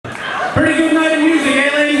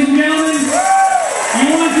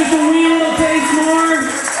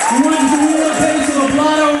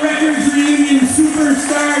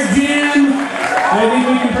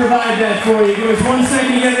that for you. Give us 1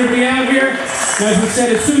 second to get everybody out here. As we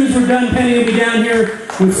said, as soon as we're done, Penny will be down here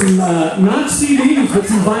with some, not CDs, but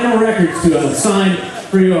some vinyl records to sign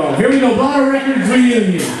for you all. Here we go, Blotto Records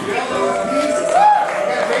Reunion.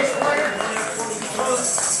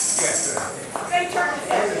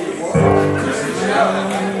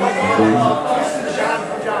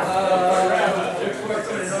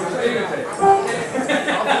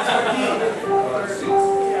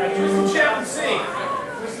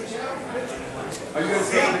 Are you going to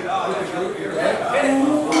say with the group here?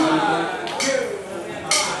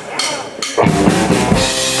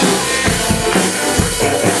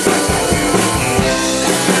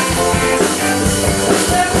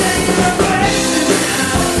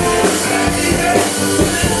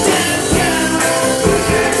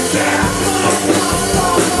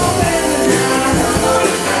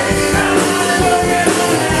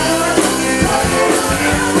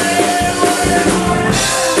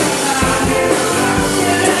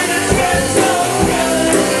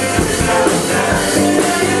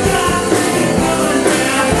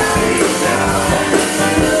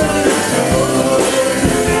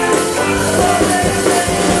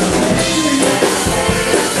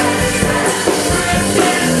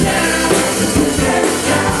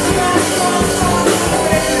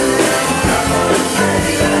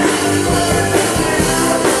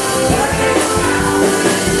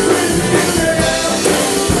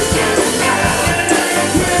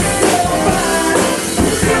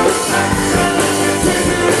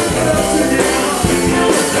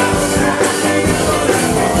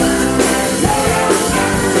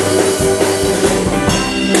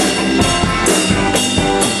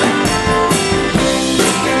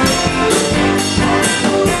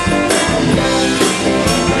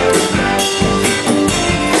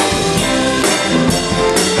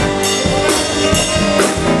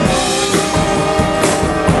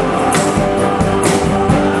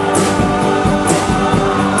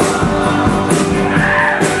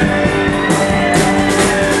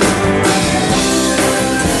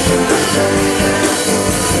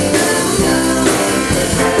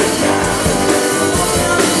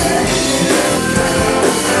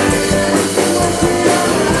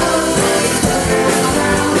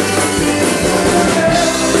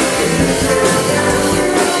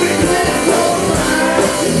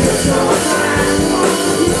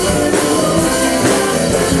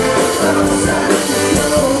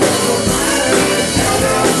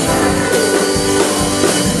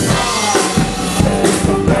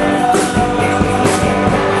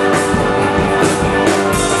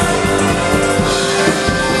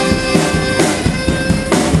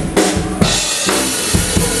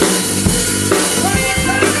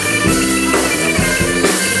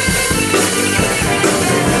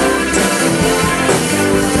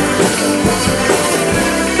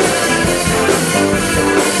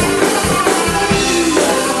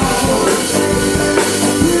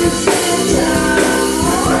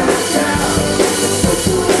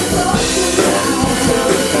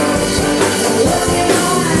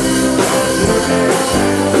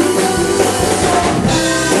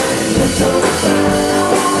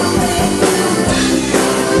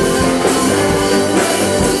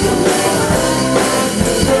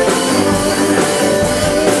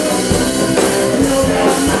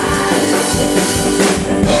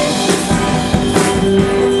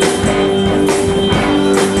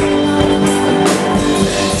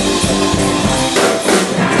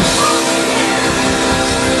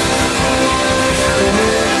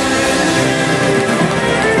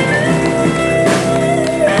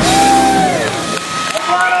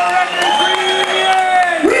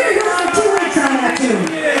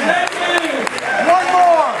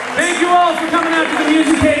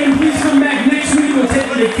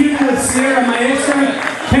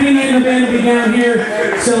 Penny and the band will be down here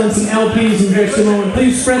selling some LPs in just a moment.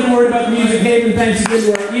 Please spread the word about the Music Haven. Thanks again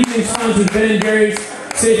to our evening sponsors, Ben and Jerry's.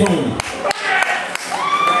 Safe home.